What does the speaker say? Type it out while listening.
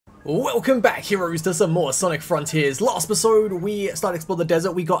Welcome back, heroes, to some more Sonic Frontiers. Last episode, we started exploring the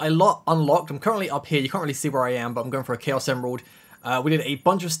desert. We got a lot unlocked. I'm currently up here. You can't really see where I am, but I'm going for a Chaos Emerald. We did a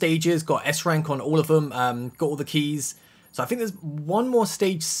bunch of stages, got S rank on all of them, got all the keys. So I think there's one more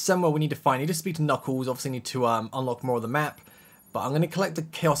stage somewhere we need to find. I need to speak to Knuckles, obviously need to unlock more of the map. But I'm going to collect the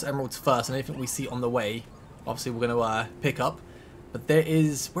Chaos Emeralds first, and anything we see on the way, obviously we're going to pick up. But there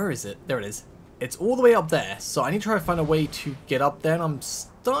is... where is it? There it is. It's all the way up there, so I need to try to find a way to get up there, and I'm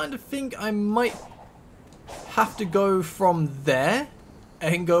starting to think I might have to go from there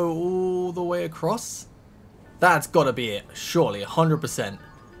and go all the way across. That's got to be it, surely, 100%.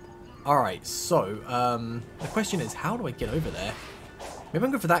 Alright, so, the question is, how do I get over there? Maybe I'm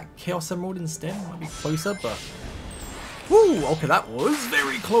going for that Chaos Emerald instead, might be closer, but... woo, okay, that was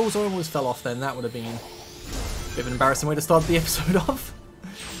very close. I almost fell off then, that would have been a bit of an embarrassing way to start the episode off.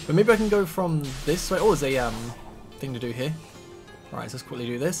 But maybe I can go from this way. Oh, there's a thing to do here. Alright, so let's quickly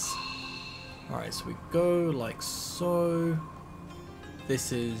do this. Alright, so we go like so.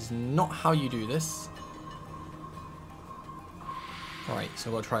 This is not how you do this. Alright,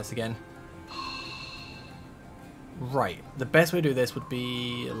 so we'll try this again. Right, the best way to do this would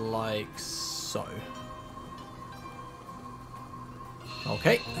be like so.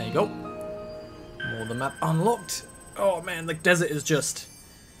 Okay, there you go. More of the map unlocked. Oh man, the desert is just...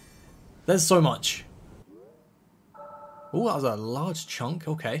 there's so much. Oh, that was a large chunk.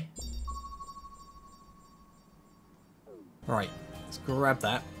 Okay. Alright, let's grab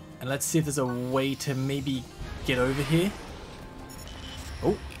that. And let's see if there's a way to maybe get over here.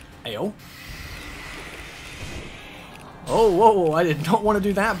 Oh, ayo. Oh, whoa, I did not want to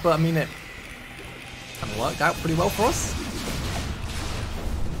do that, but I mean, it kind of worked out pretty well for us.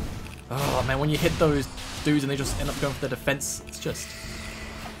 Oh man, when you hit those dudes and they just end up going for the defense, it's just...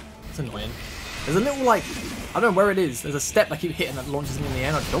 it's annoying. There's a little, like, I don't know where it is. There's a step I keep hitting that launches me in the air,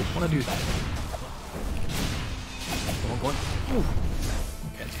 and I don't want to do that. Come on, go on. Ooh.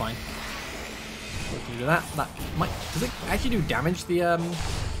 Okay, it's fine. Can you do that? That might... does it actually do damage, the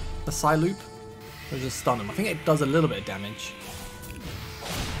side loop? Or just stun them? I think it does a little bit of damage.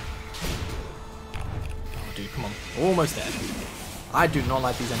 Oh, dude, come on. Almost there. I do not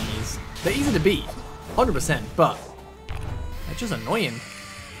like these enemies. They're easy to beat, 100%, but they're just annoying.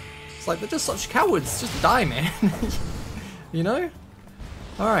 It's like, they're just such cowards. Just die, man. You know?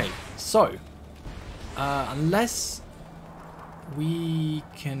 Alright, so. Unless we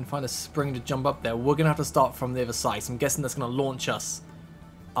can find a spring to jump up there, we're going to have to start from the other side. So I'm guessing that's going to launch us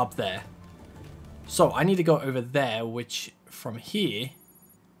up there. So I need to go over there, which from here...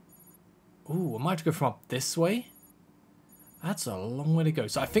 ooh, I might have to go from up this way. That's a long way to go.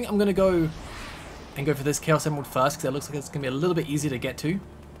 So I think I'm going to go and go for this Chaos Emerald first, because it looks like it's going to be a little bit easier to get to.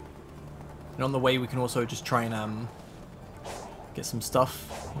 And on the way, we can also just try and get some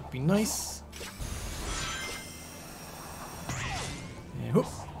stuff. Would be nice. Yeah, whoop.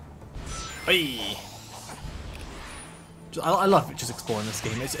 Hey. I love it, just exploring this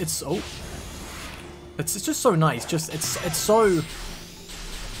game. It's oh, it's just so nice. Just it's so.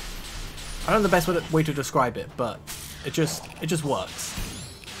 I don't know the best way to describe it, but it just works.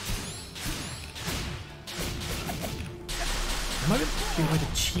 There might be a way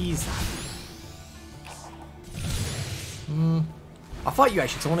to cheese that. I'll fight you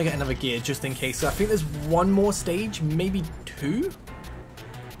actually, so I want to get another gear just in case. So I think there's one more stage, maybe two?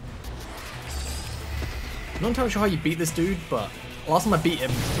 I'm not entirely sure how you beat this dude, but last time I beat him,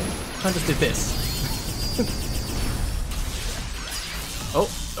 I kind of just did this. Oh,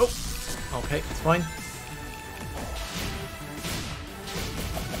 okay, it's fine.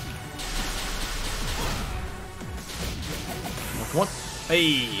 Come on.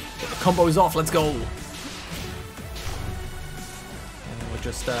 Hey, get the combos off, let's go.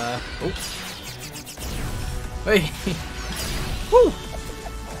 Just oh, hey, woo.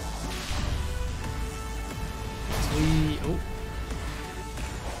 Oh,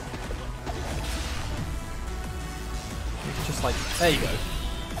 just like there you go.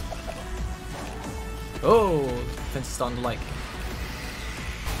 Oh, fence is starting to like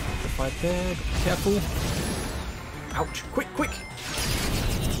fight there. Be careful. Ouch! Quick, quick.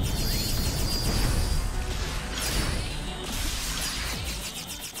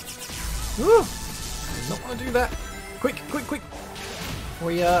 Ooh, did not want to do that. Quick, quick, quick.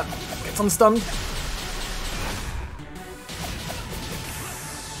 Before he gets unstunned.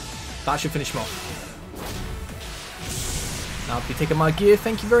 That should finish him off. Now I'll be taking my gear,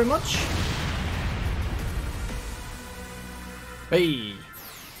 thank you very much. Hey.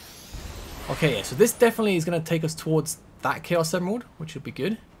 Okay, yeah, so this definitely is going to take us towards that Chaos Emerald, which would be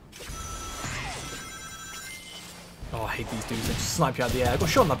good. Oh, I hate these dudes. They just snipe you out of the air. I got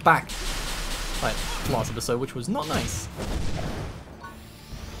shot in the back like last episode, which was not nice.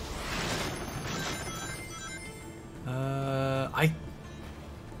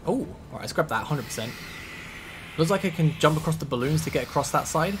 Oh, alright, let's grab that 100%. Looks like I can jump across the balloons to get across that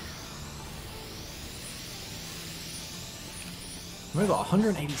side. I've only got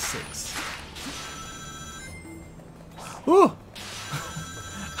 186. Ooh!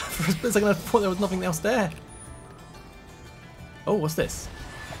 For a split second I thought there was nothing else there. Oh, what's this?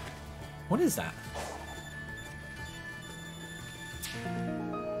 What is that?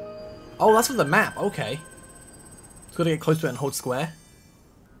 Oh, that's for the map. Okay. Just gotta get close to it and hold square.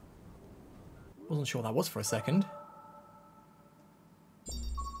 Wasn't sure what that was for a second.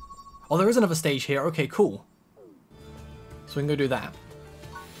 Oh, there is another stage here. Okay, cool. So we can go do that.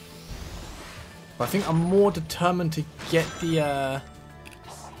 But I think I'm more determined to get the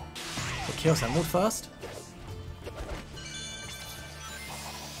Chaos Emerald first.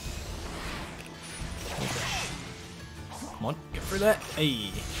 Come on, get through there. Hey.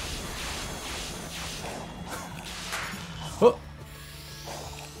 Oh.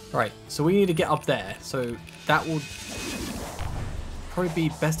 Right, so we need to get up there. So that will probably be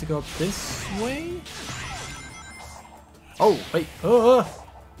best to go up this way. Oh, wait. So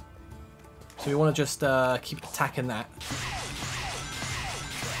we want to just keep attacking that.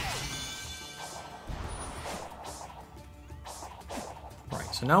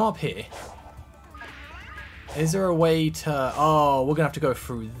 Right, so now up here. Is there a way to... Oh, we're going to have to go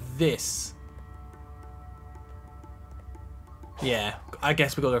through this. Yeah, I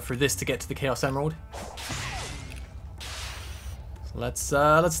guess we've got to go through this to get to the Chaos Emerald. So let's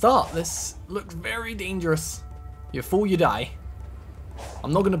start. This looks very dangerous. You fall, you die.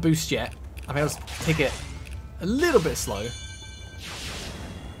 I'm not going to boost yet. I think I'll just take it a little bit slow.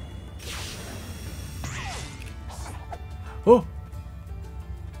 Oh!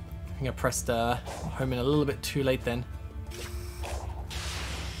 I think I pressed home in a little bit too late then.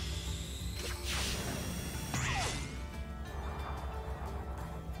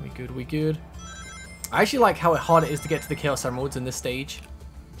 We good, we good. I actually like how hard it is to get to the Chaos Emeralds in this stage.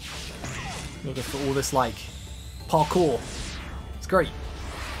 Looking for all this, like, parkour. It's great.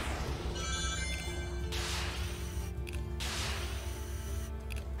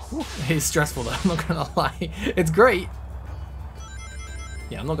 Ooh, it's stressful though, I'm not gonna lie. It's great.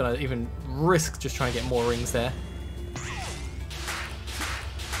 Yeah, I'm not gonna even risk just trying to get more rings there.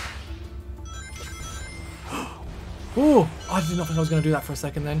 Ooh, I did not think I was gonna do that for a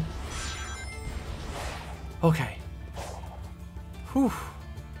second then. Okay. Whew.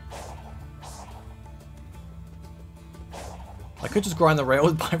 I could just grind the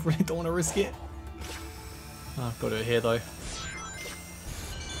rails, but I really don't want to risk it. Oh, I've got to do it here though.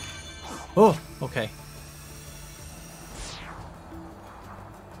 Oh, okay.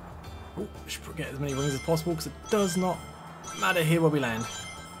 Oh, I should get as many rings as possible because it does not matter here where we land.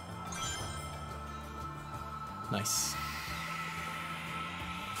 Nice.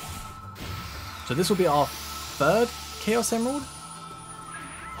 So this will be our third Chaos Emerald.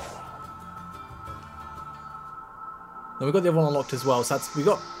 Then we've got the other one unlocked as well, so that's, we've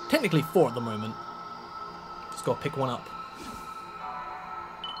got technically 4 at the moment. Just got to pick one up.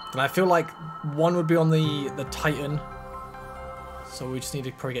 And I feel like one would be on the Titan. So we just need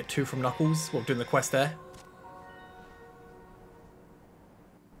to probably get 2 from Knuckles while doing the quest there.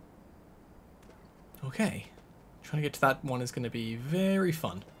 Okay. Trying to get to that one is going to be very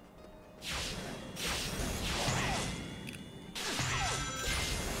fun.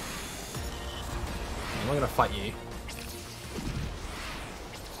 I'm not going to fight you.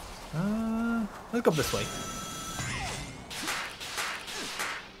 Let's go up this way.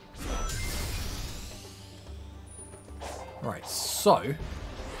 Right, so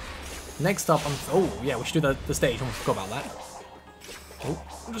next up, oh yeah, we should do the stage. I almost forgot about that. Oh,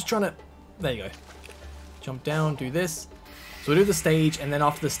 I'm just trying to. There you go. Jump down, do this. So we'll do the stage, and then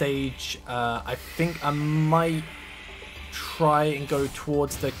after the stage, I think I might try and go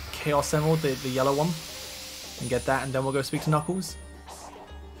towards the Chaos Emerald, the yellow one, and get that, and then we'll go speak to Knuckles.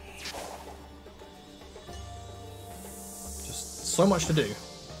 Just so much to do.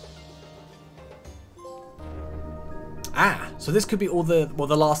 Ah, so this could be all the, well,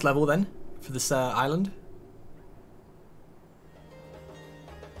 the last level then, for this island.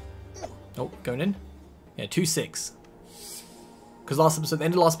 Oh, going in. Yeah, 2-6. Because last episode, the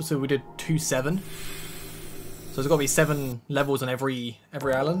end of the last episode, we did 2-7. So there's got to be 7 levels on every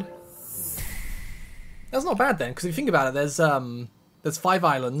island. That's not bad then, because if you think about it, there's 5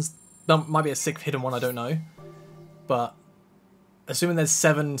 islands. There might be a 6th hidden one, I don't know. But assuming there's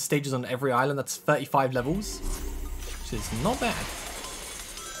 7 stages on every island, that's 35 levels. which is not bad.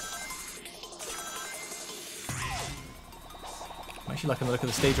 I'm actually liking the look of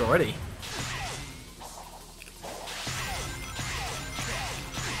the stage already.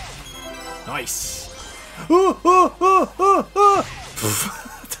 Nice.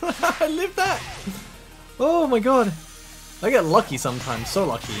 I lived that. Oh my god. I get lucky sometimes, so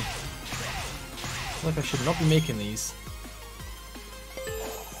lucky. I feel like I should not be making these.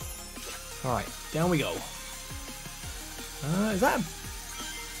 Alright, down we go. Is that a...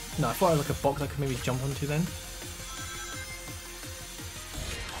 No, I thought it was like a box I could maybe jump onto then.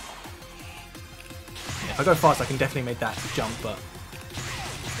 Yeah, if I go fast I can definitely make that jump, but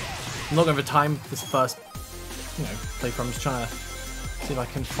I'm not going to time this first, playthrough. I'm just trying to see if I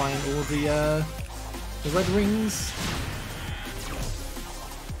can find all the red rings.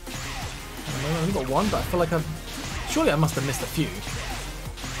 I've only got one, but I feel like surely I must have missed a few.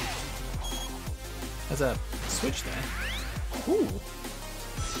 There's a switch there. Ooh.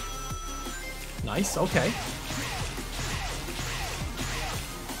 Nice, okay.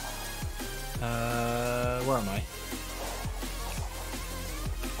 Where am I?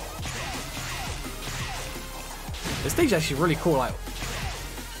 This stage is actually really cool, like,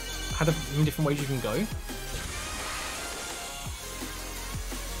 had a many different ways you can go.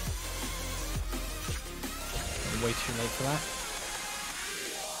 Way too late for that.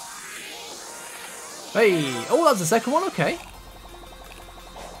 Hey! Oh, that's the second one, okay.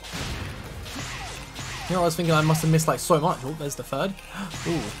 You know, I was thinking I must have missed like so much. Oh, there's the third.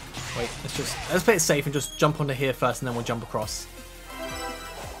 Ooh, wait, let's play it safe and just jump onto here first and then we'll jump across.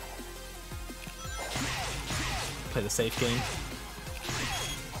 Play the safe game.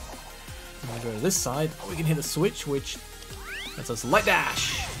 I'm gonna go to this side. We can hit the switch, which lets us light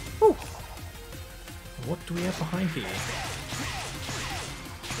dash. Woo. What do we have behind here?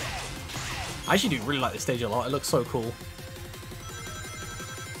 I actually do really like this stage a lot. It looks so cool.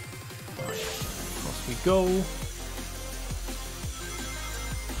 Alright, across we go.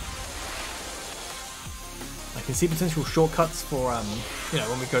 I can see potential shortcuts for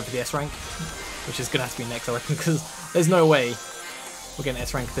when we go for the S rank, which is gonna have to be next, I reckon, because there's no way we're getting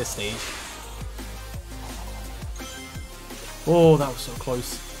S rank at this stage. Oh, that was so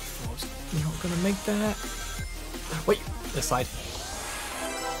close. I was not gonna make that. Wait, this side.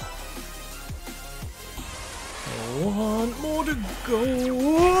 One more to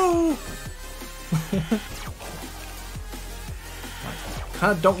go. I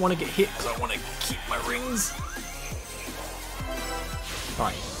kind of don't want to get hit because I want to keep my rings.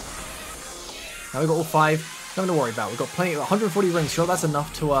 Alright. Now we've got all 5. Nothing to worry about. We've got plenty. 140 rings. Sure, that's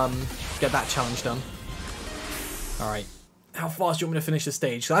enough to get that challenge done. Alright. How fast do you want me to finish the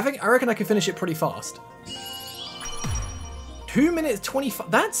stage? I reckon I can finish it pretty fast. 2 minutes 25.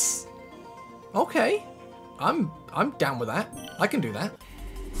 That's okay. I'm down with that. I can do that.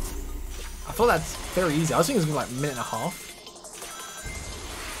 I thought that's very easy. I was thinking it was gonna be like a minute and a half.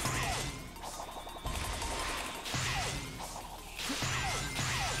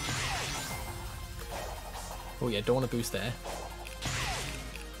 Oh yeah, don't want to boost there.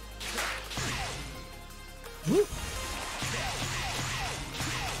 Woo.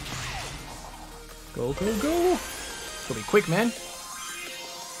 Go, go, go! Gotta be quick, man.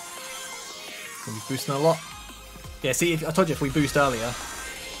 Gonna be boosting a lot. Yeah, see, I told you if we boost earlier,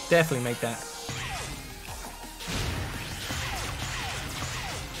 definitely make that.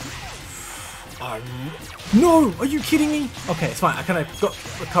 No! Are you kidding me? Okay, it's fine. I kind of got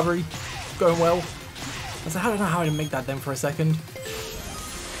recovery going well. I was like, I don't know how to make that then for a second.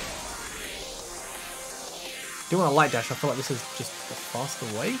 Do want a light dash? I feel like this is just the faster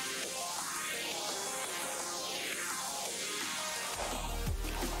way.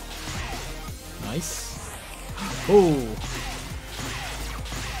 Nice. Oh.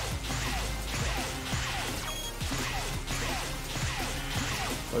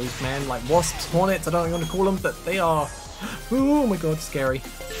 Those man like wasps, hornets, I don't know what you want to call them, but they are. Oh my god, scary.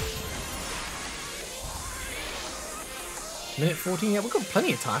 Minute 14, yeah, we've got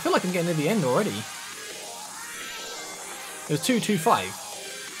plenty of time. I feel like I'm getting near the end already. It was 2:25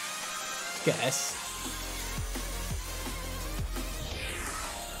 to get S.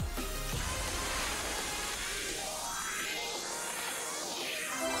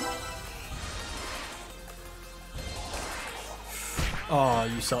 Oh,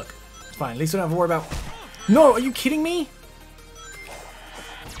 you suck. It's fine. At least I don't have to worry about... No, are you kidding me?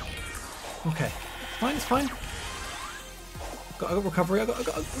 Okay. Fine, it's fine. I got recovery. I'm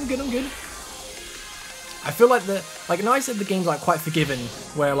good, I'm good. I feel like I said the game's like quite forgiving,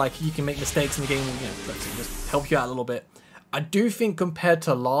 where like you can make mistakes in the game, just help you out a little bit. I do think compared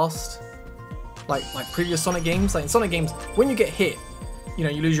to last like previous Sonic games. Like in Sonic games, when you get hit, you know,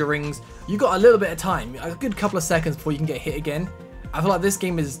 you lose your rings, you got a little bit of time, a good couple of seconds before you can get hit again. I feel like this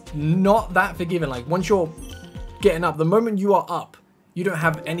game is not that forgiving. Like once you're getting up, the moment you are up, you don't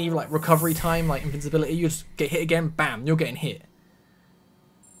have any like recovery time, like invincibility. You just get hit again, bam, you're getting hit.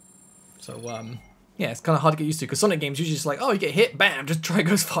 So yeah, it's kind of hard to get used to because Sonic games usually just like, oh, you get hit, bam, just try to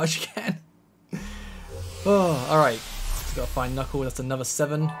go as far as you can. Oh, all right, just gotta find Knuckles. That's another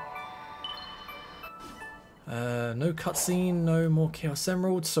 7. No cutscene, no more Chaos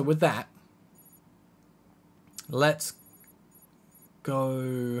Emeralds. So with that, let's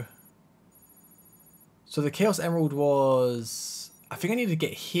go. So the Chaos Emerald was, I think I need to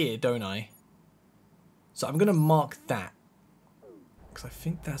get here, don't I? So I'm gonna mark that because I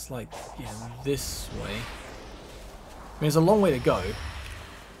think that's like, yeah, this way. I mean, it's a long way to go,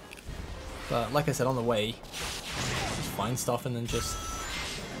 but like I said, on the way, just find stuff and then just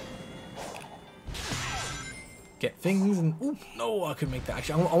get things. And ooh, no, I could make that.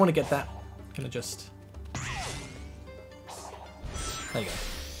 Actually, I want to get that. I'm gonna just, there you go.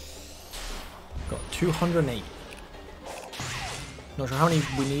 Got 208. Not sure how many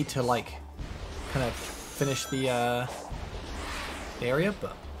we need to like kind of finish the area,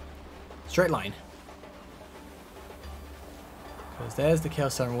 but straight line. Because there's the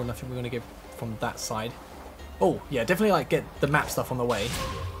Chaos Emerald, and I think we're gonna get from that side. Oh yeah, definitely like get the map stuff on the way.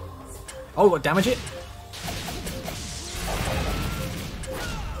 Oh, what, damage it?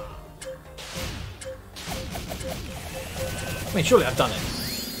 I mean, surely I've done it.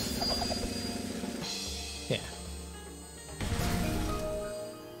 Yeah.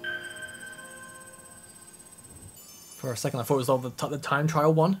 For a second, I thought it was all the time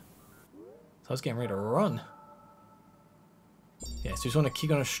trial one. So I was getting ready to run. Yeah, so you just want to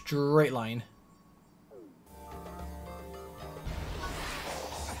keep on a straight line.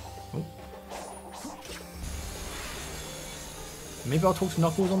 Ooh. Maybe I'll talk to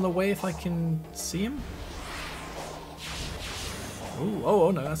Knuckles on the way if I can see him. Ooh, oh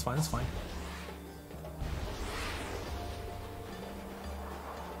no, that's fine, that's fine.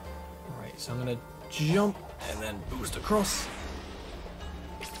 Alright, so I'm gonna jump and then boost across.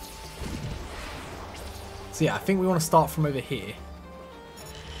 So yeah, I think we want to start from over here.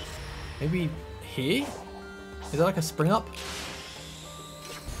 Maybe here? Is that like a spring up?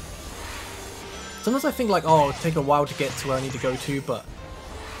 Sometimes I think like, oh, it'll take a while to get to where I need to go to, but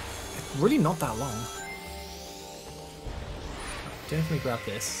it's really not that long. Definitely grab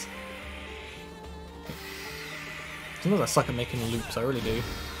this. Sometimes I suck at making loops, I really do.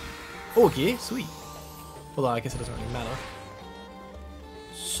 Oh, gear, sweet. Although I guess it doesn't really matter.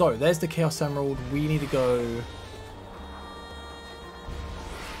 So, there's the Chaos Emerald. We need to go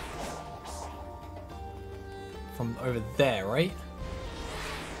from over there, right?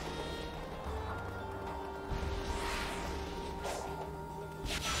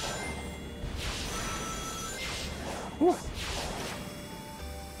 Ooh.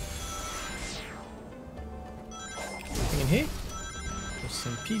 In here, there's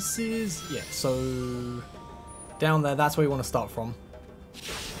some pieces. Yeah, so down there, that's where we want to start from.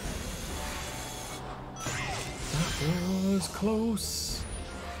 That was close.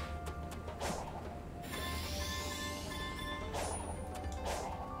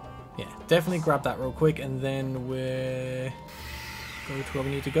 Yeah, definitely grab that real quick, and then we're go to where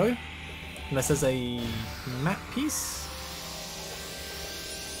we need to go. Unless there's a map piece.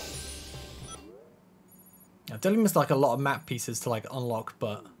 I've definitely missed like a lot of map pieces to like unlock,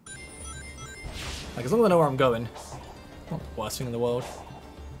 but like as long as I know where I'm going, not the worst thing in the world.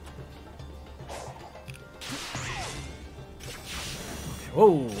 Okay,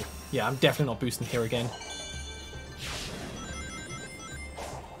 whoa, yeah, I'm definitely not boosting here again.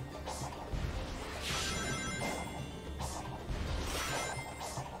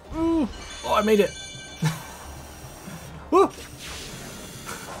 Ooh, oh, I made it. Woo!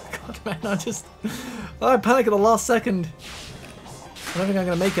 God, man, I panic at the last second. I don't think I'm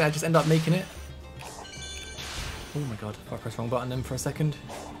gonna make it. I just end up making it. Oh my god! I pressed the wrong button then for a second.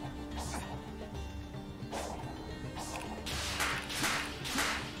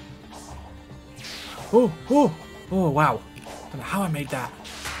 Oh, oh, oh! Wow! I don't know how I made that.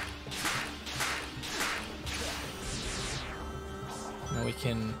 Now we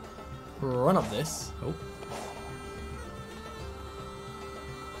can run up this. Oh.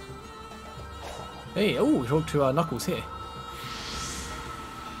 Hey, oh, we talked to Knuckles here.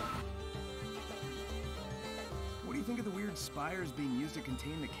 What do you think of the weird spires being used to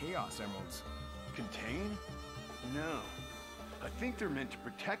contain the Chaos Emeralds? Contain? No. I think they're meant to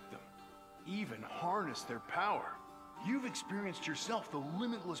protect them. Even harness their power. You've experienced yourself the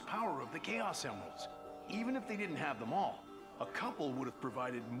limitless power of the Chaos Emeralds. Even if they didn't have them all, a couple would have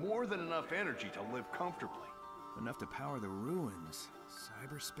provided more than enough energy to live comfortably. Enough to power the ruins,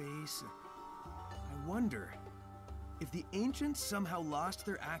 cyberspace. I wonder, if the ancients somehow lost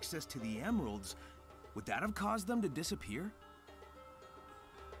their access to the emeralds, would that have caused them to disappear?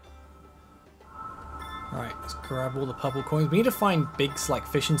 Alright, let's grab all the purple coins. We need to find Big's like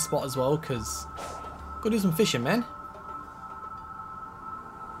fishing spot as well, because gotta do some fishing, man.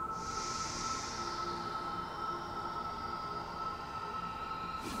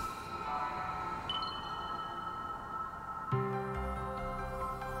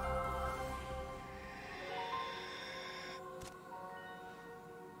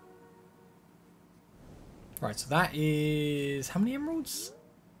 Right, so that is how many emeralds?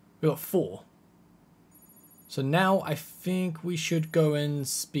 We got 4. So now I think we should go and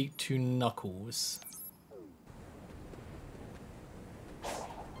speak to Knuckles.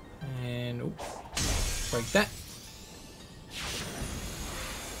 And oh, break that.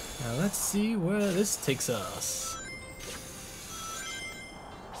 Now let's see where this takes us.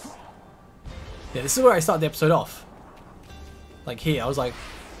 Yeah, this is where I started the episode off. Like here, I was like,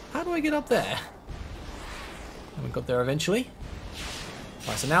 how do I get up there? And we got there eventually.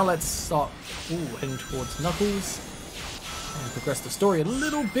 Alright, so now let's start heading towards Knuckles and progress the story a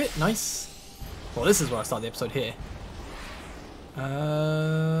little bit. Nice. Well, this is where I start the episode here.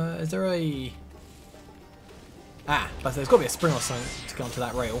 Is there a... but there's got to be a spring or something to get onto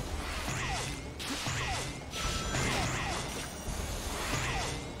that rail.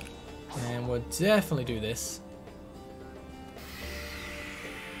 And we'll definitely do this.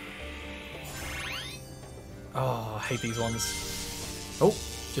 Oh, I hate these ones. Oh,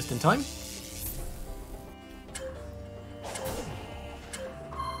 just in time.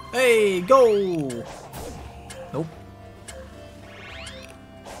 Hey, go! Nope.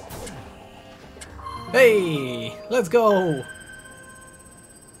 Hey, let's go!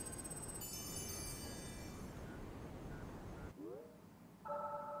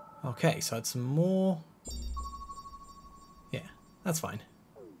 Okay, so it's some more. Yeah, that's fine.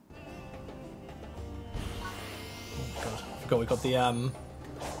 Oh god, I forgot we got the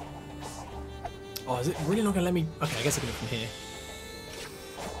Oh, is it really not gonna let me? Okay, I guess I can do it from here.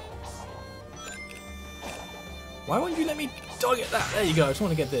 Why won't you let me target that? There you go, I just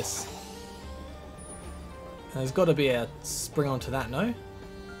want to get this. There's got to be a spring onto that, no? I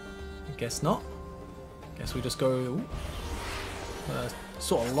guess not. Guess we just go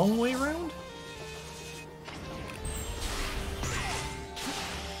sort of long way around.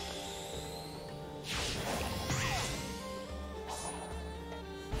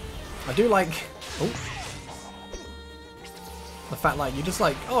 I do like the fact like you just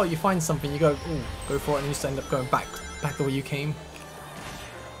like, oh, you find something, you go, ooh, go for it, and you just end up going back the way you came.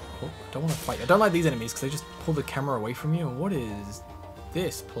 Oh, I don't want to fight you. I don't like these enemies because they just pull the camera away from you. And what is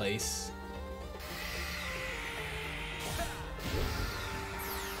this place? Got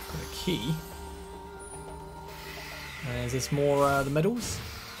a key. And is this more the medals?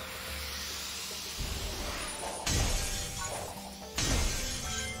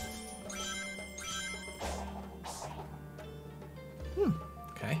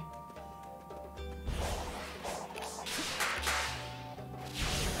 Okay.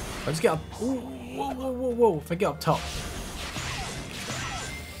 If I just get up. Ooh, whoa, whoa, whoa, whoa. If I get up top.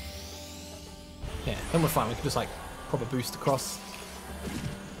 Yeah, then we're fine. We can just like proper boost across.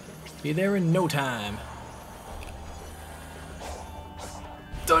 Be there in no time.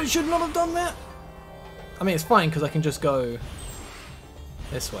 I should not have done that. I mean, it's fine because I can just go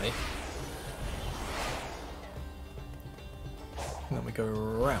this way. And then we go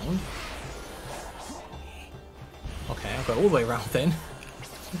around. Okay, I'll go all the way around then.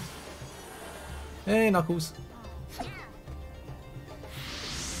 Hey, Knuckles. I feel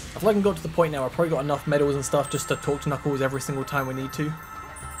like I can got to the point now. I've probably got enough medals and stuff just to talk to Knuckles every single time we need to.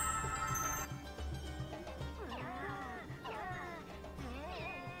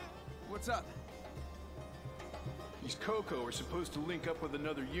 What's up? These Coco are supposed to link up with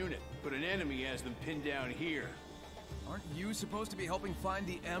another unit, but an enemy has them pinned down here. Aren't you supposed to be helping find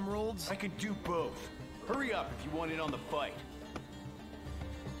the emeralds? I could do both. Hurry up if you want in on the fight.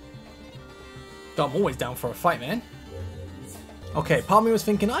 I'm always down for a fight, man. Okay, part of me was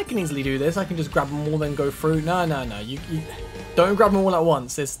thinking I can easily do this. I can just grab them all and go through. No, no, no. You don't grab them all at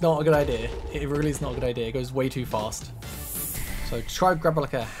once. It's not a good idea. It really is not a good idea. It goes way too fast. So try to grab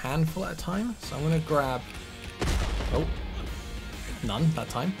like a handful at a time. So I'm going to grab... Oh. None that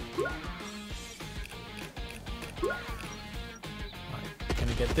time. Right,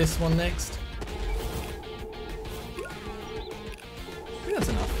 gonna get this one next. that's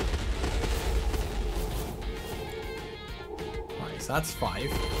enough. Alright, so that's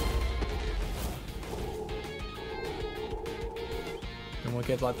 5. And we'll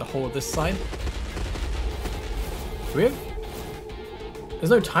get like the whole of this side. Do we have...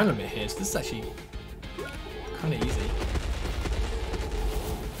 There's no time limit here, so this is actually kind of easy.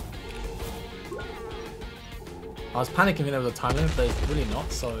 I was panicking if there was a time limit, but there's really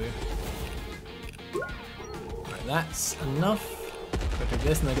not, so... Right, that's enough. Go do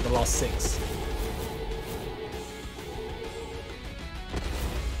this and then get the last 6.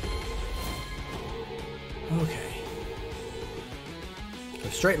 Okay. So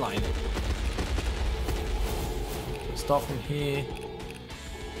straight line. So start from here.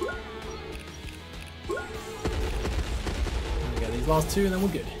 And get these last 2 and then we're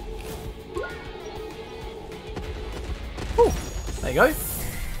good. Whew. There you go.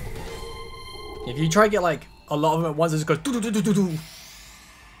 If you try to get like a lot of them at once, it just goes doo doo doo doo doo.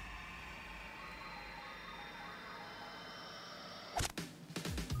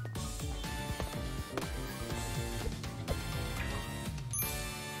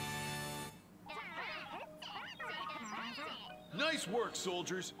 Nice work,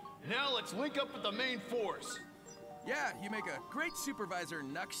 soldiers. Now let's link up with the main force. Yeah, you make a great supervisor,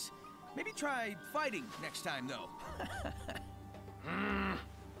 Nux. Maybe try fighting next time, though.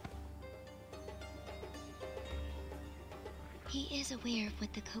 He is aware of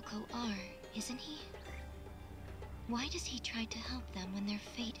what the Coco are, isn't he? Why does he try to help them when their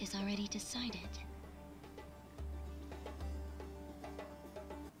fate is already decided?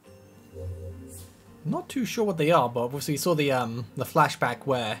 Not too sure what they are, but obviously you saw the flashback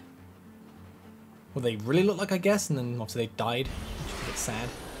where well, they really look like, I guess, and then obviously they died, which is a bit sad.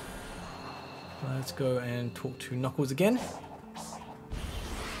 Let's go and talk to Knuckles again.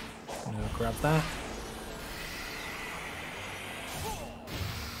 Gonna grab that.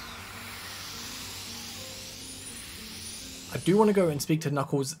 I do want to go and speak to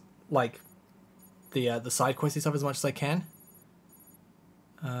Knuckles, like the side questy stuff as much as I can.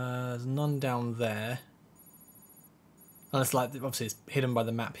 There's none down there. Unless, like, obviously it's hidden by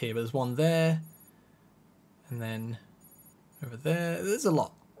the map here, but there's one there. And then over there. There's a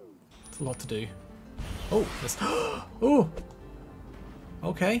lot. There's a lot to do. Oh, there's... Oh!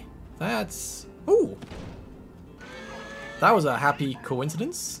 Okay. That's... Oh! That was a happy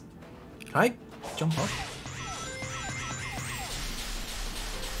coincidence. Can I jump up?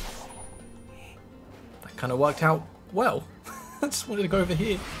 That kind of worked out well. I just wanted to go over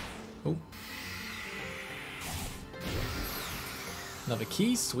here. Oh. Another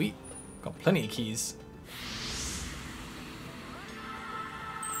key, sweet. Got plenty of keys.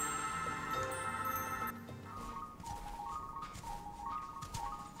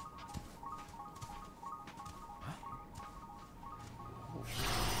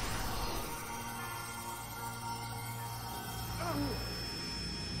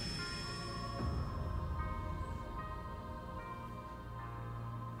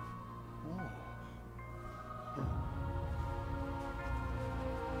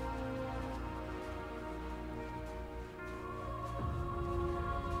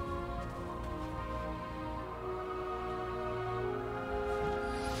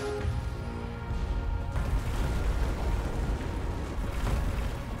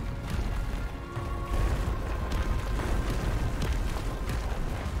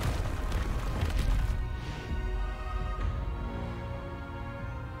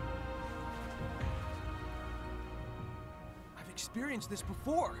 Experienced this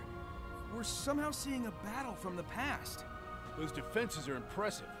before. We're somehow seeing a battle from the past. Those defenses are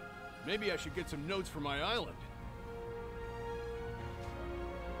impressive. Maybe I should get some notes for my island.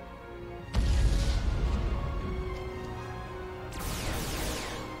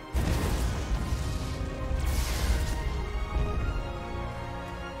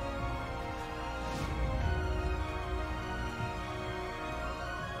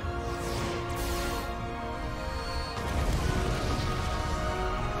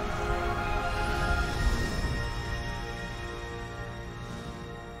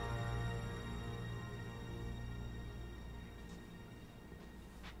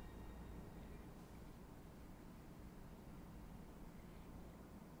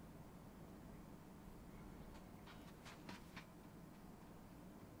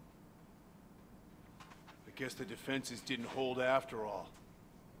 I guess the defenses didn't hold after all.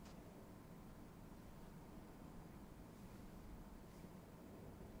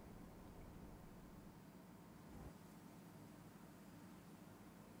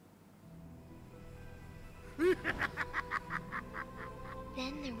 Then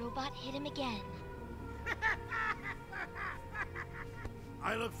the robot hit him again.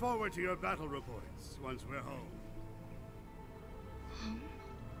 I look forward to your battle reports once we're home. Home?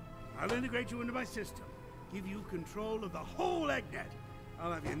 I'll integrate you into my system, give you control of the whole EggNet.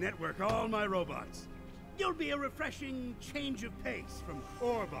 I'll have you network all my robots. You'll be a refreshing change of pace from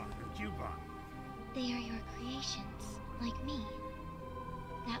Orbot and Cubot. They are your creations, like me.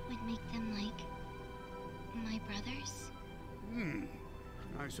 That would make them like my brothers.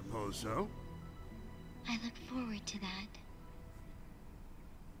 I suppose so. I look forward to that.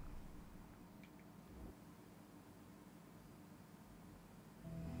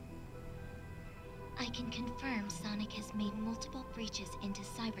 I can confirm Sonic has made multiple breaches into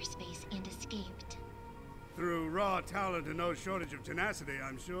cyberspace and escaped. Through raw talent and no shortage of tenacity,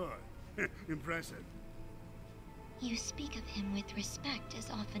 I'm sure. Impressive. You speak of him with respect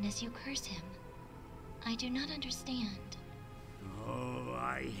as often as you curse him. I do not understand. Oh,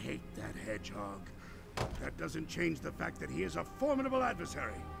 I hate that hedgehog. That doesn't change the fact that he is a formidable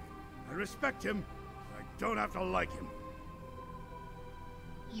adversary. I respect him. I don't have to like him.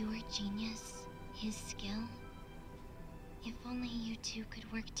 Your genius, his skill. If only you two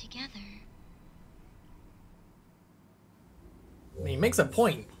could work together. He makes a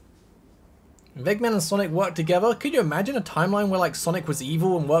point. If Eggman and Sonic worked together, could you imagine a timeline where like Sonic was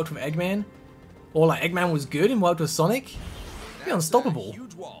evil and worked with Eggman? Or like Eggman was good and worked with Sonic? It'd be unstoppable. A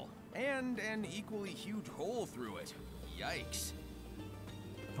huge wall and an equally huge hole through it. Yikes.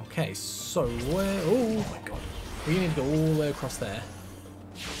 Okay, so where... Oh my god. We need to go all the way across there.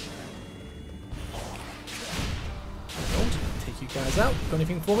 Don't take you guys out. Got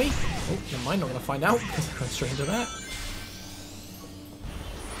anything for me? Oh, never mind, not gonna find out because I'm going straight into that.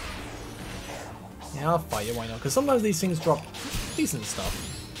 Yeah, I'll fight you, why not? Because sometimes these things drop decent stuff.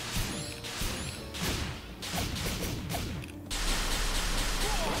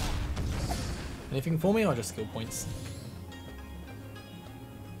 Anything for me or just skill points?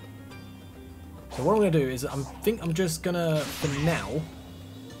 So what I'm going to do is I think I'm just going to, for now,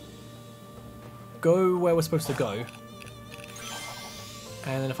 go where we're supposed to go.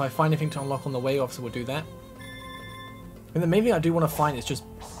 And then if I find anything to unlock on the way, obviously we'll do that. And the main thing I do want to find is just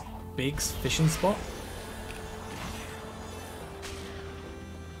Big's fishing spot.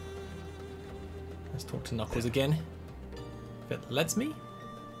 Let's talk to Knuckles again. If it lets me?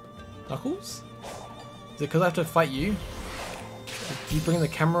 Knuckles? Is it because I have to fight you? You bring the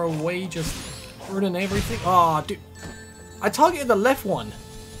camera away, just ruining everything? Oh, dude. I targeted the left one.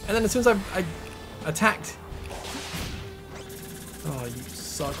 And then as soon as I attacked. Oh, you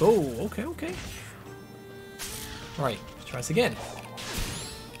suck. Oh, okay, okay. Alright, let's try this again.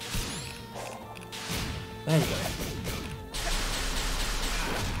 There you go.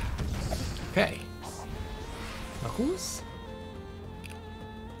 Okay. Knuckles?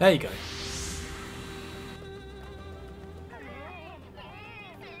 There you go.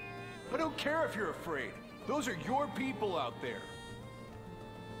 I don't care if you're afraid. Those are your people out there.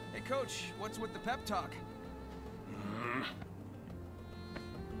 Hey, Coach, what's with the pep talk?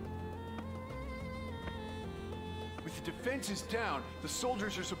 With the defenses down, the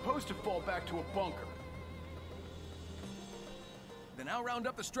soldiers are supposed to fall back to a bunker. Then I'll round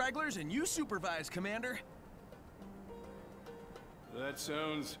up the stragglers and you supervise, Commander. That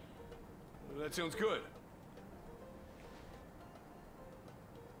sounds good.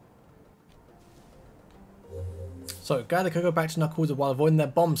 So, gather Coco back to Knuckles while avoiding their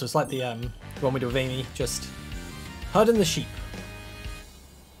bombs, just like the one we do with Amy, just herding the sheep.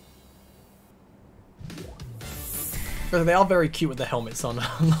 But they are very cute with the helmets on,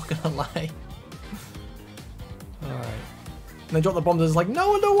 I'm not gonna lie. Alright. And they drop the bombs and it's like,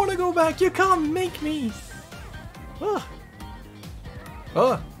 no, I don't want to go back, you can't make me! Ah.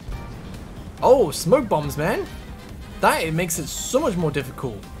 Oh. Oh, smoke bombs, man! That it makes it so much more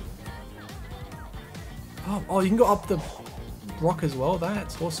difficult. Oh, you can go up the rock as well?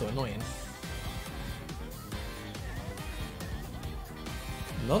 That's also annoying.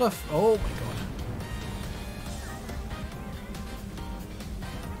 Not a... Oh my god.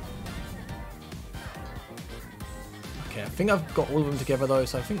 Okay, I think I've got all of them together though,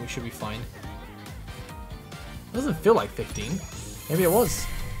 so I think we should be fine. It doesn't feel like 15. Maybe it was.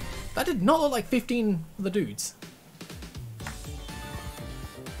 That did not look like 15 of the dudes.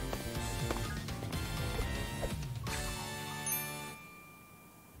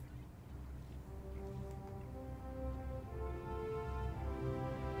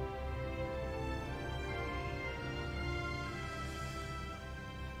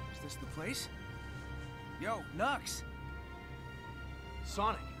 Is this the place? Yo, Nux!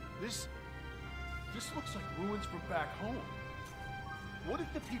 Sonic, this looks like ruins from back home. What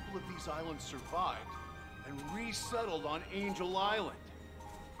if the people of these islands survived and resettled on Angel Island?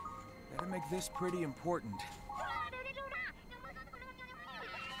 Better make this pretty important.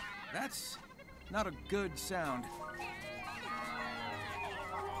 That's not a good sound.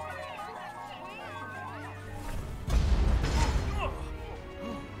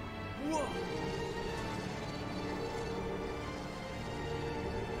 Whoa!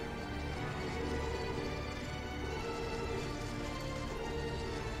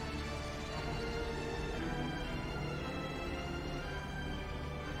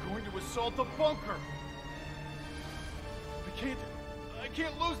 Going to assault the bunker. I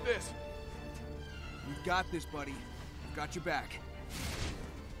can't lose this. You've got this, buddy. I've got your back.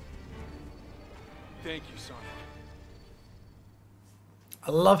 Thank you, Sonic.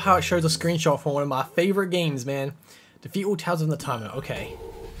 I love how it shows a screenshot from one of my favorite games, man. Defeat all towers in the timer. Okay.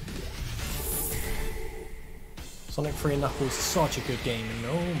 Sonic 3 and Knuckles is such a good game, and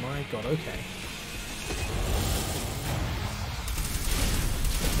oh my god, okay.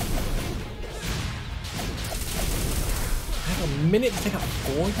 I have a minute to take out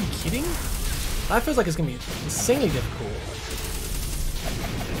 4? Are you kidding? That feels like it's gonna be insanely difficult.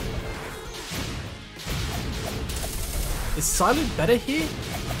 Is Silent better here?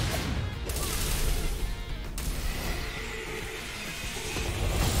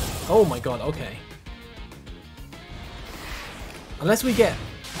 Oh my god, okay. Unless we get...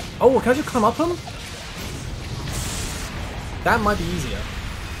 Oh, can I just climb up him? That might be easier.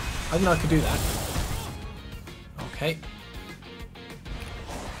 I didn't know I could do that. Okay.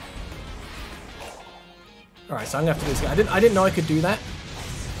 Alright, so I'm gonna have to do this again. I didn't know I could do that.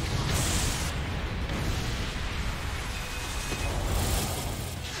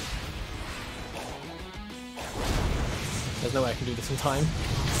 There's no way I can do this in time.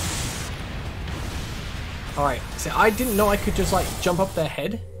 Alright, so I didn't know I could just like jump up their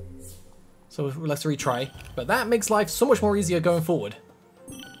head. So let's retry. But that makes life so much more easier going forward.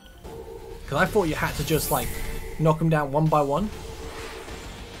 Because I thought you had to just like knock them down one by one.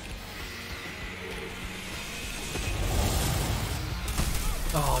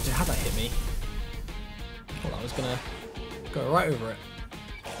 Oh, dude, how'd that hit me? Well, I was gonna go right over it.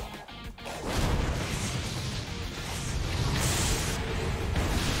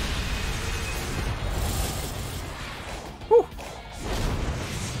 Whew.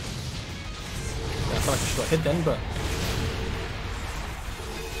 Yeah, I felt like I should have hit then, but...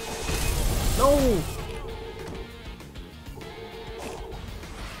 No!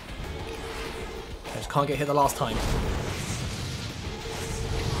 I just can't get hit the last time.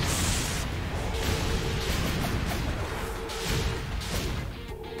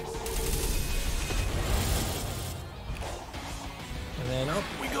 And then up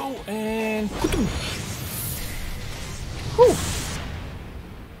we go, and... Whew.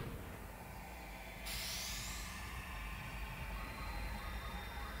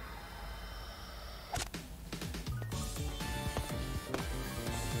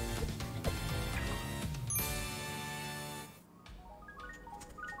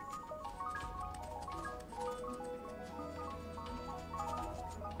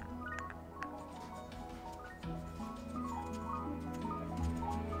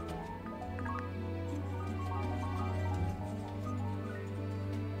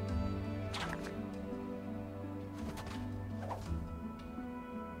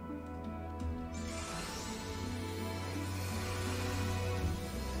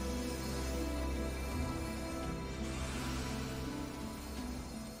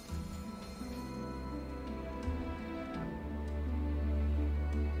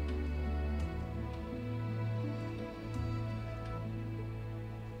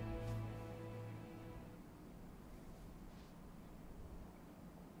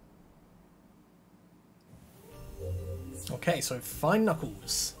 Okay, so find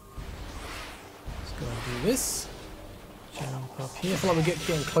Knuckles. Let's go and do this. Jump up here. I feel like we're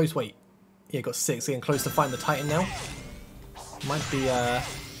getting close. Wait. Yeah, got 6. Getting close to find the Titan now. Might be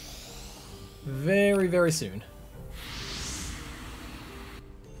very, very soon.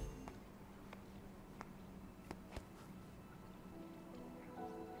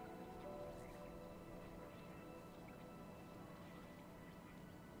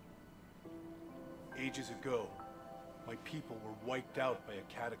 Ages ago, my people were wiped out by a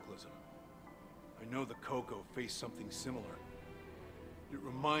cataclysm. I know the Coco faced something similar. It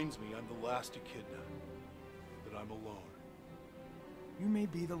reminds me I'm the last Echidna, that I'm alone. You may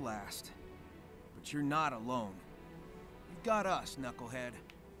be the last, but you're not alone. You've got us, Knucklehead.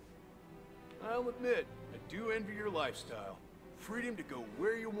 I'll admit, I do envy your lifestyle. Freedom to go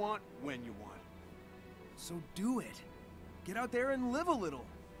where you want, when you want. So do it. Get out there and live a little.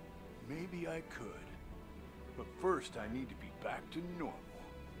 Maybe I could. But first I need to be back to normal.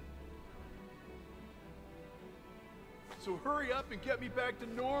 So hurry up and get me back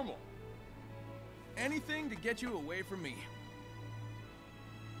to normal. Anything to get you away from me.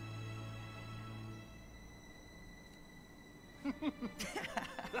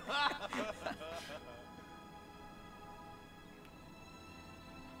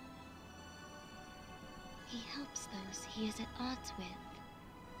 He helps those he is at odds with.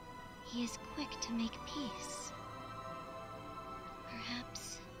 He is quick to make peace.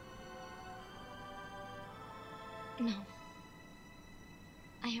 Perhaps... No.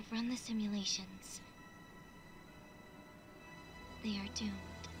 I have run the simulations. They are doomed.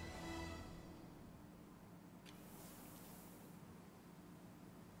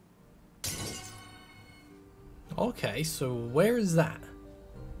 Okay, so where is that?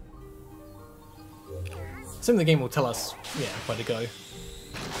 Soon the game will tell us, yeah, where to go.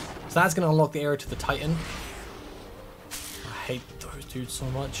 So that's going to unlock the area to the Titan. I hate those dudes so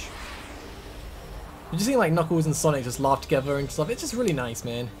much. You just see like Knuckles and Sonic just laugh together and stuff. It's just really nice,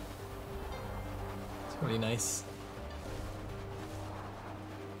 man. It's really nice.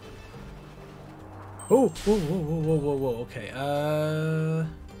 Oh, whoa, whoa, whoa, whoa, whoa, okay. Oh,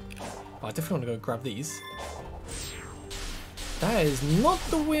 I definitely want to go grab these. That is not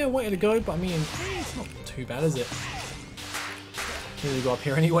the way I wanted to go, but I mean, it's not too bad, is it? Need to go up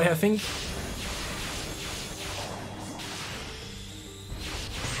here anyway, I think.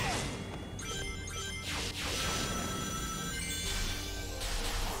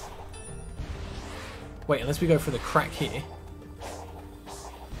 Wait, unless we go for the crack here. I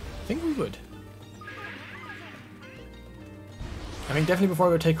think we would. I mean, definitely before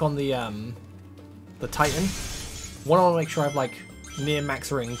I go take on the Titan. One, I want to make sure I have like near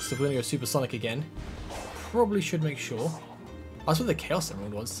max rings, so if we're going to go supersonic again. Probably should make sure. That's what the Chaos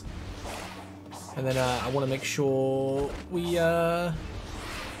Emerald was. And then I want to make sure we have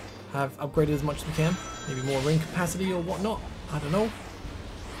upgraded as much as we can. Maybe more ring capacity or whatnot. I don't know.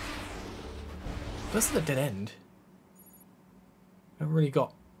 This is a dead end. I haven't really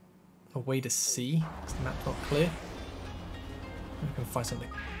got a way to see because the map's not clear. We can find something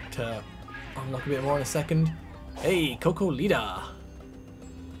to unlock a bit more in a second. Hey, Coco Leader!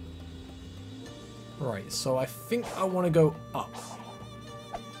 Right, so I think I want to go up.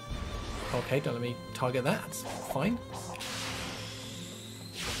 Okay, don't let me target that. That's fine.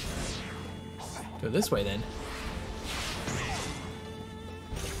 Go this way then.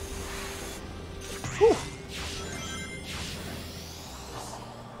 Whew.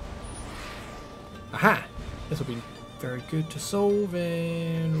 Aha! This will be very good to solve.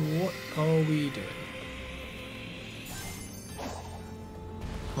 And what are we doing?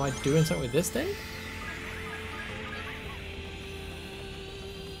 Am I doing something with this then?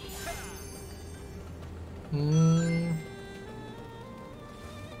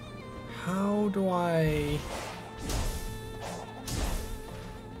 How do I...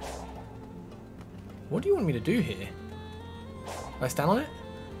 What do you want me to do here? Do I stand on it?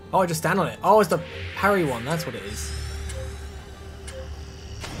 Oh, I just stand on it. Oh, it's the parry one. That's what it is.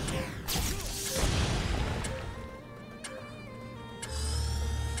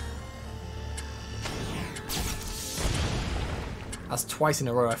 That's twice in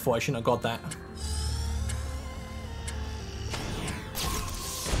a row I thought I shouldn't have got that. Yeah,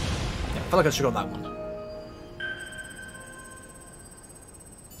 I feel like I should have got that one.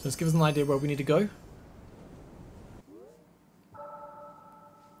 So let's give us an idea where we need to go.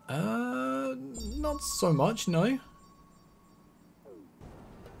 Not so much, no.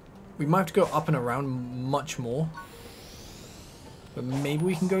 We might have to go up and around much more. But maybe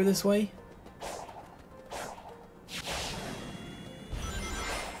we can go this way.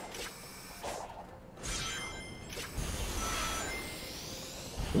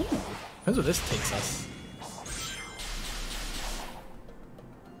 Ooh, depends where this takes us.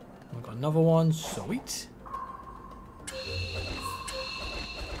 We've got another one, sweet.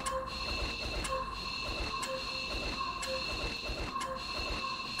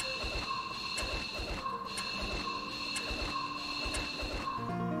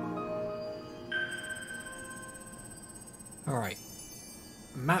 Alright.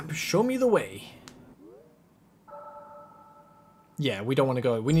 Map, show me the way. Yeah, we don't want to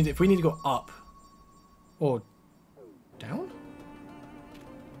go. If we need to go up or down?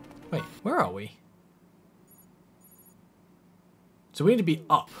 Wait, where are we? So we need to be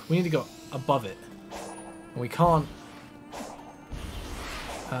up. We need to go above it. And we can't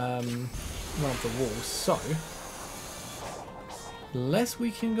run up the wall. So unless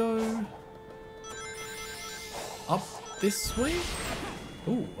we can go up this way?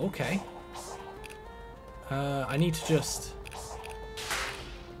 Ooh, okay. I need to just...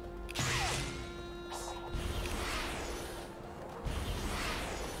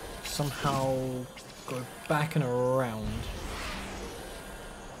 somehow go back and around.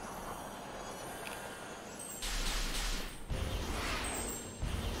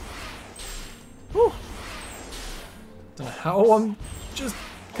 Whew. Don't know how, I'm just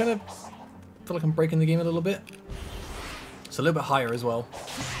kind of feel like I'm breaking the game a little bit. It's a little bit higher as well.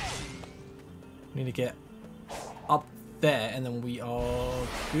 We need to get up there and then we are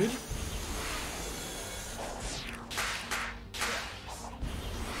good.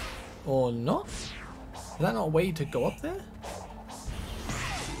 Or not? Is that not a way to go up there?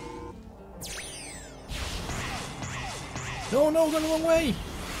 No, no, I'm going the wrong way!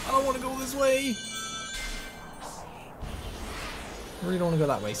 I don't want to go this way! I really don't want to go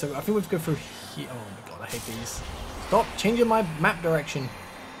that way, so I think we have to go through here. Oh my god, I hate these. Stop changing my map direction.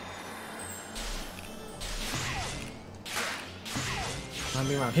 I've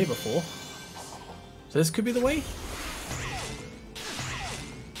been around here before. So this could be the way?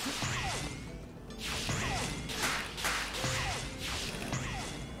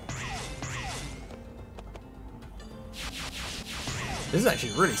 This is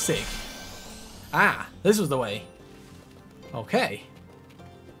actually really sick. Ah, this was the way. Okay.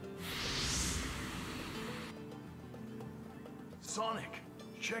 Sonic,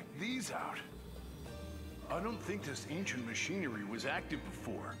 check these out. I don't think this ancient machinery was active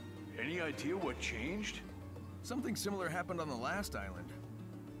before. Any idea what changed? Something similar happened on the last island.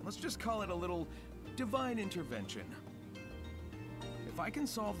 Let's just call it a little divine intervention. If I can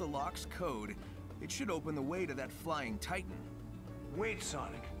solve the lock's code, it should open the way to that flying titan. Wait,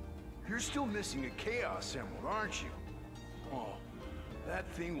 Sonic. You're still missing a Chaos Emerald, aren't you? Oh, that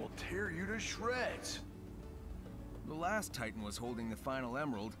thing will tear you to shreds. The last titan was holding the final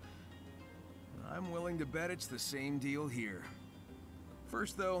emerald. I'm willing to bet it's the same deal here.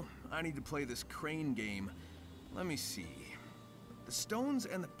 First, though, I need to play this crane game. Let me see. The stones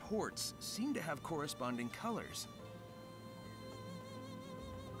and the ports seem to have corresponding colors.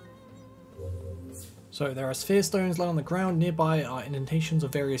 So there are sphere stones lying on the ground. Nearby are indentations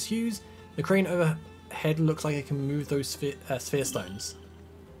of various hues. The crane overhead looks like it can move those sphere stones.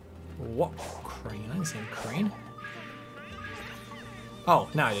 What crane? I didn't see a crane. Oh,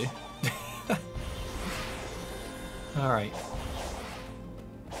 now I do. Alright.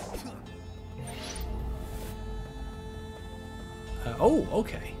 Oh,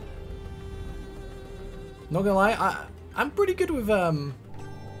 okay. Not gonna lie, I'm pretty good with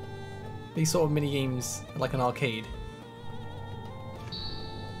these sort of mini games like an arcade.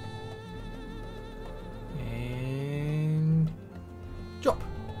 And drop.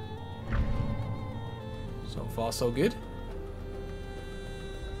 So far, so good.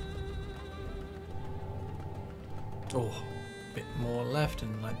 Oh, a bit more left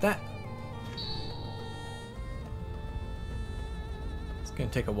and like that. It's gonna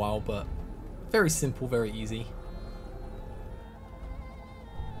take a while, but very simple, very easy.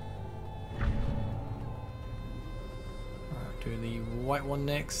 Do the white one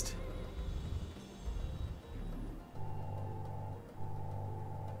next.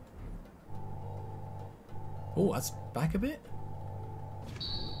 Oh, that's back a bit.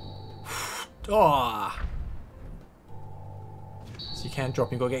 Oh. So you can't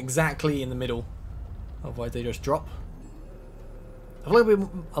drop. You've got to get exactly in the middle. Otherwise they just drop. I feel like it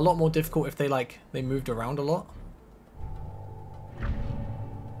would be a lot more difficult if they moved around a lot.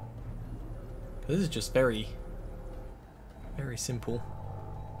 This is just very simple.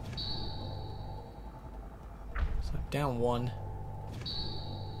 So down one.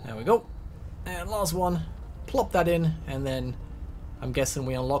 There we go. And last one. Plop that in, and then I'm guessing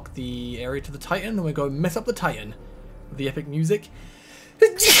we unlock the area to the Titan, and we go mess up the Titan with the epic music.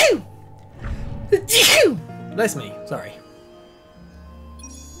 Bless me. Sorry.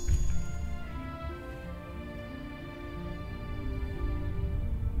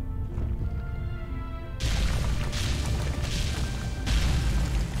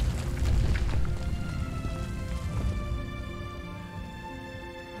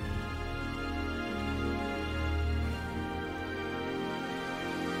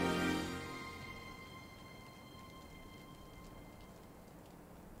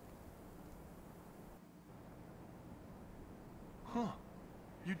 Huh.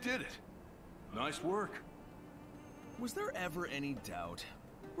 You did it. Nice work. Was there ever any doubt?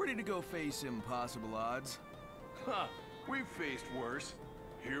 Ready to go face impossible odds? Huh. We've faced worse.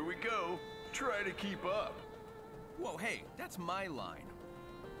 Here we go. Try to keep up. Whoa, hey, that's my line.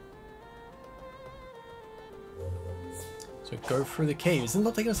 So go through the cave. Isn't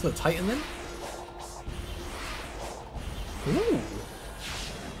that taking us to the Titan then? Ooh.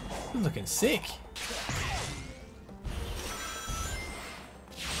 This is looking sick.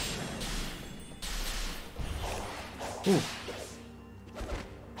 Ooh.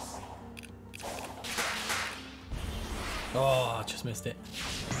 Oh, I just missed it.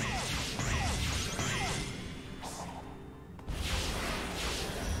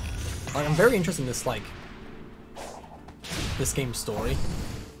 Like, I'm very interested in this, like, this game's story.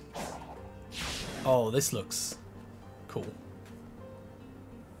 Oh, this looks cool.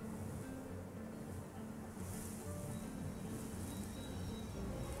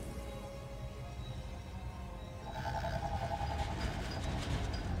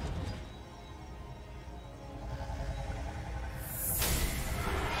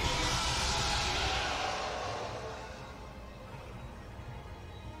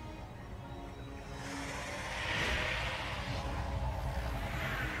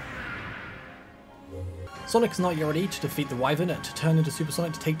 Sonic's not yet ready to defeat the Wyvern, to turn into Super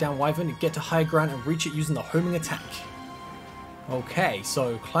Sonic to take down Wyvern, get to high ground and reach it using the homing attack. Okay,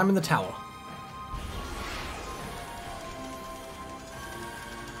 so climbing the tower.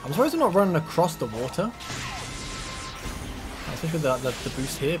 I'm surprised I'm not running across the water. Especially with the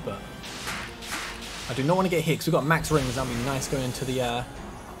boost here, but I do not want to get hit because we've got max rings. That'd be nice going into the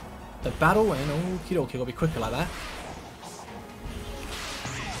battle, and okie dokie, gotta be quicker like that.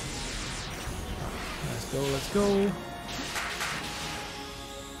 Let's go.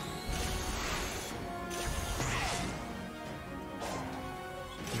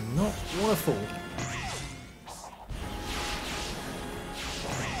 Do not want to fall.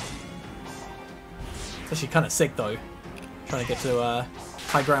 It's actually kind of sick though, trying to get to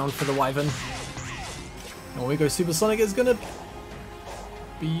high ground for the Wyvern. And when we go Super Sonic, it's gonna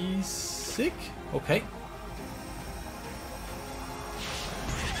be sick. Okay.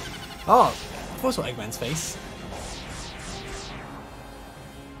 Oh. I saw Eggman's face.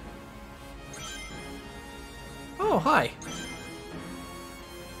 Oh, hi.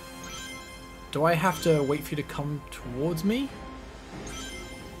 Do I have to wait for you to come towards me?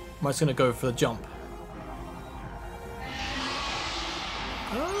 Am I just going to go for the jump?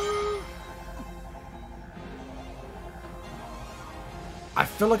 I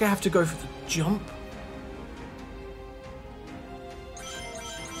feel like I have to go for the jump.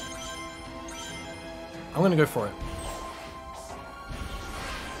 I'm gonna go for it.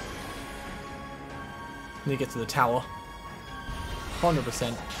 Need to get to the tower.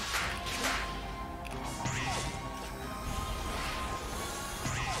 100%.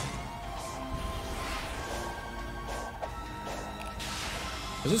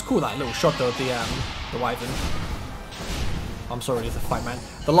 It's just cool, that little shot though of the Wyvern. I'm sorry, it's a fight, man.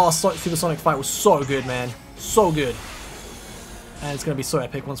 The last Super Sonic fight was so good, man. So good. And it's gonna be so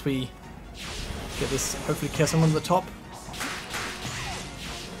epic once we get this, hopefully kill someone at the top.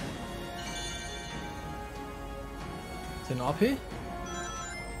 Is it not up here?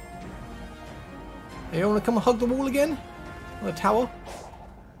 Hey, you want to come and hug the wall again? On the tower?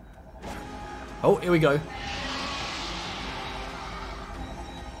 Oh, here we go.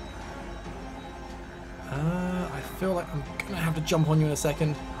 I feel like I'm gonna have to jump on you in a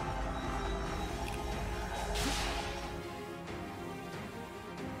second.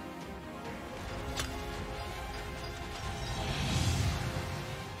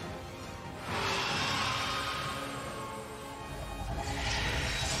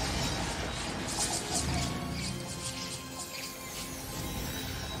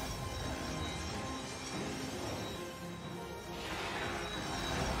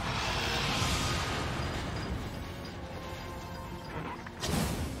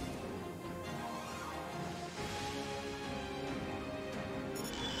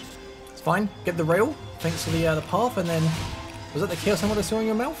 Fine, get the rail, thanks for the path, and then... Was that the Chaos Emerald I saw in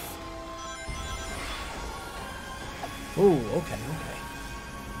your mouth? Ooh, okay, okay.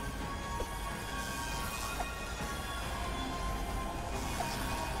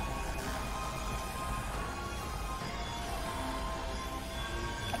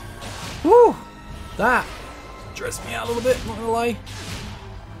 Woo! That stressed me out a little bit, not gonna lie.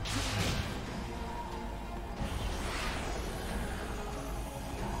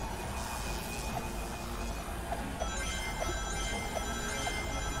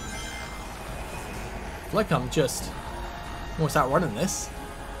 Like I'm just almost outrunning this.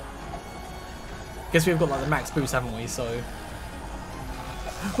 Guess we've got like the max boost, haven't we? So,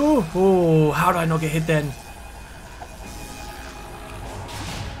 oh, how did I not get hit then?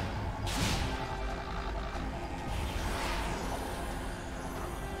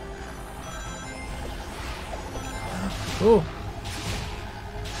 Oh.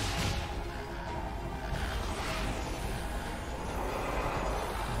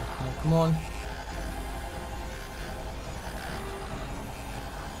 Come on.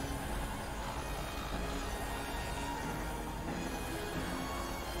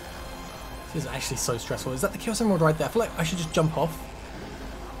 This is actually so stressful. Is that the Chaos Emerald right there? I feel like I should just jump off.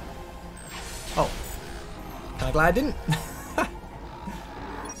 Oh. Kinda glad I didn't.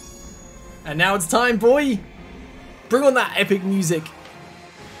 And now it's time, boy! Bring on that epic music.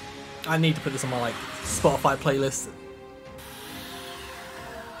 I need to put this on my like Spotify playlist.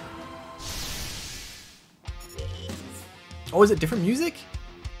 Oh, is it different music?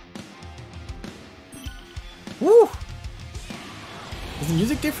 Woo! Is the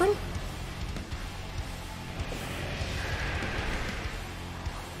music different?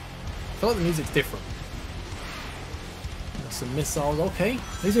 I feel like the music's different. Got some missiles, okay.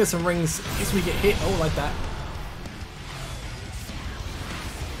 At least we get some rings in case we get hit. Oh, like that.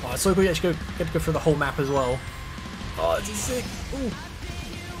 Oh, it's so cool you actually get to go through the whole map as well. Oh, this is sick. Ooh.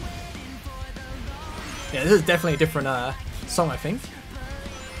 Yeah, this is definitely a different song, I think.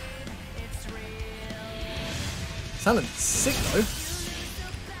 Sounded sick though.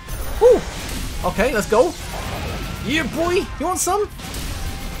 Woo! Okay, let's go. Yeah, boy! You want some?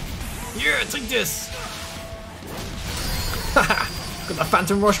 Yeah, take this! Haha! Got the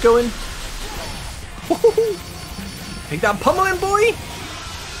Phantom Rush going. Take that pummeling, boy!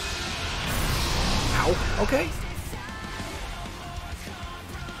 Ow, okay.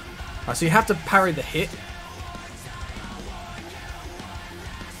 Alright, so you have to parry the hit.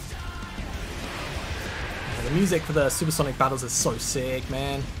 Yeah, the music for the supersonic battles is so sick,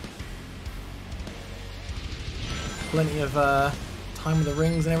 man. Plenty of time with the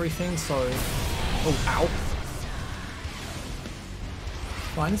rings and everything, so... Oh, ow.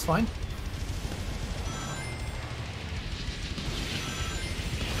 Fine, it's fine.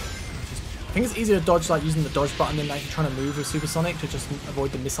 I think it's easier to dodge like using the dodge button than actually trying to move with supersonic to just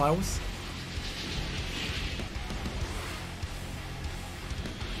avoid the missiles.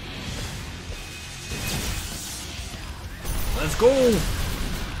 Let's go!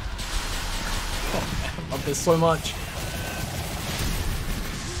 Oh man, I love this so much.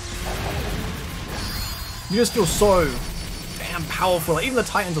 You just feel so damn powerful. Like, even the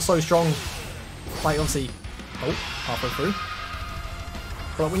Titans are so strong. Like obviously, oh, halfway through.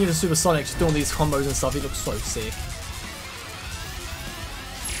 But when you're the supersonic, just doing these combos and stuff, it looks so sick.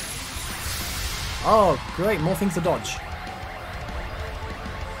 Oh, great, more things to dodge.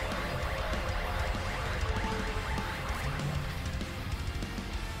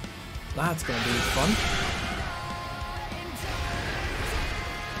 That's gonna be fun.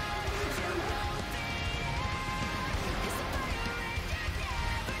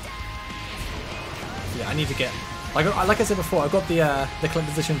 Yeah, I need to get, like I said before, I got the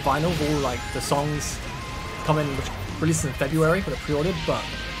collector's edition vinyl of all like the songs coming, which releases in February, but I pre-ordered. But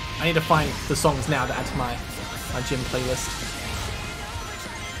I need to find the songs now to add to my gym playlist.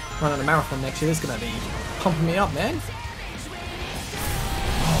 Running a marathon next year is gonna be pumping me up, man.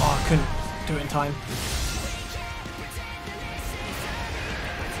 Oh, I couldn't do it in time.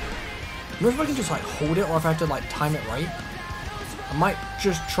 I wonder if I can just like hold it, or if I have to like time it right. I might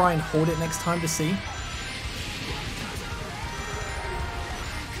just try and hold it next time to see.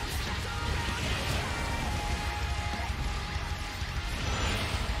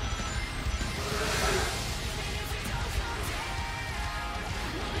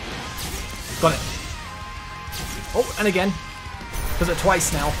 Got it. Oh, and again. Does it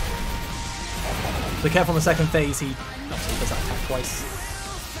twice now. Be careful on the second phase, he does that attack twice.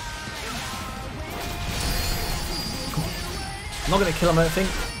 Come on. I'm not going to kill him, I don't think.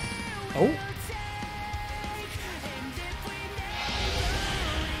 Oh.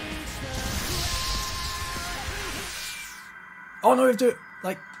 Oh no, we have to do it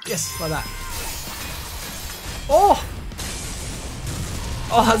like, yes, like that. Oh!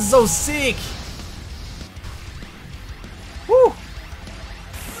 Oh, that's so sick! Woo!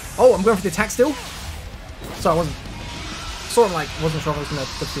 Oh, I'm going for the attack still? So I wasn't... Sort of like, wasn't sure if I was going to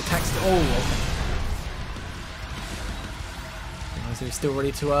go for the attack still. Oh, okay. So he's still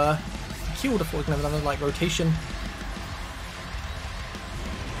ready to kill before we can have another like rotation.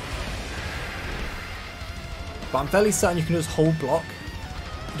 But I'm fairly certain you can just hold block.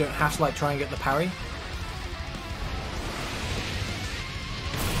 You don't have to like try and get the parry.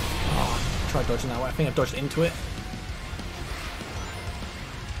 Try dodging that way. I think I dodged into it.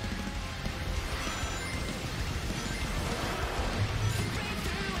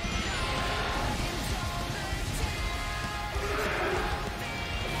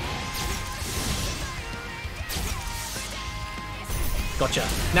 Gotcha.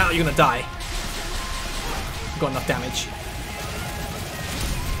 Now you're gonna die. Got enough damage.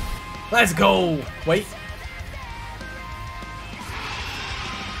 Let's go! Wait.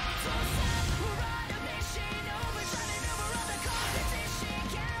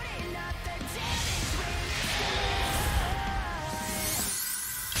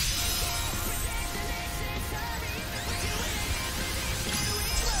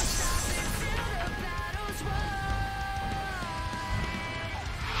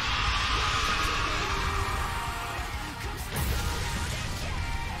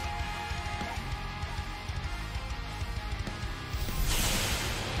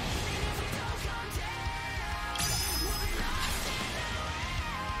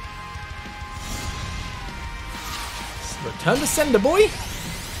 Return to sender, boy.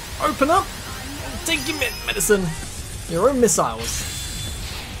 Open up. Take your medicine. Your own missiles.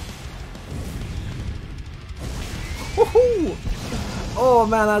 Woohoo! Oh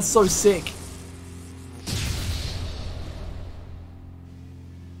man, that's so sick.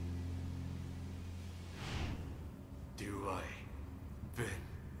 Do I Ben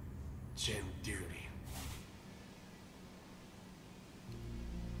Jim Duty?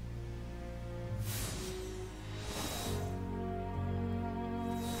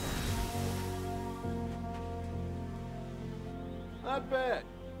 Not bad.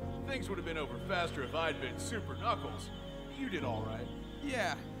 Things would have been over faster if I'd been Super Knuckles. You did all right.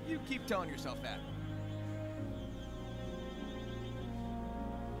 Yeah, you keep telling yourself that.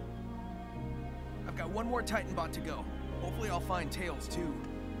 I've got one more Titan bot to go. Hopefully I'll find Tails too.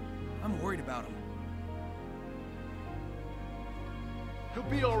 I'm worried about him. He'll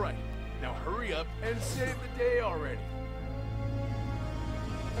be all right. Now hurry up and save the day already.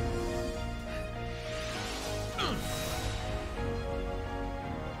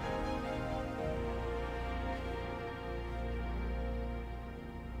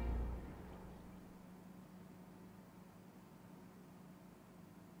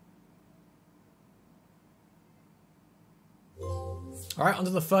 Alright,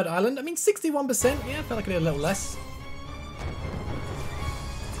 onto the third island. I mean, 61%. Yeah, I felt like I did a little less.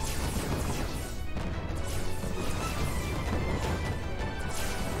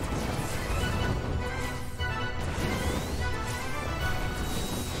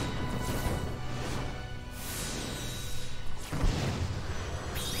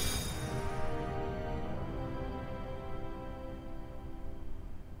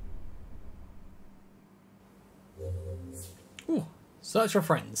 Ooh, search for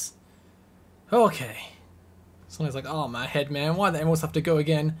friends. Okay. Someone's like, oh my head, man, why do they almost have to go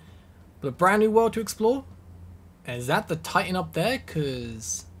again? But a brand new world to explore? And is that the Titan up there?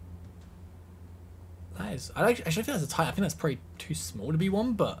 Cause that is, I actually think that's a Titan. I think that's probably too small to be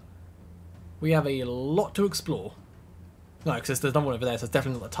one, but we have a lot to explore. No, because there's another one over there, so it's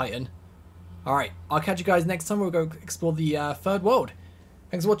definitely not a Titan. Alright, I'll catch you guys next time. We'll go explore the third world.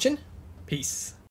 Thanks for watching. Peace.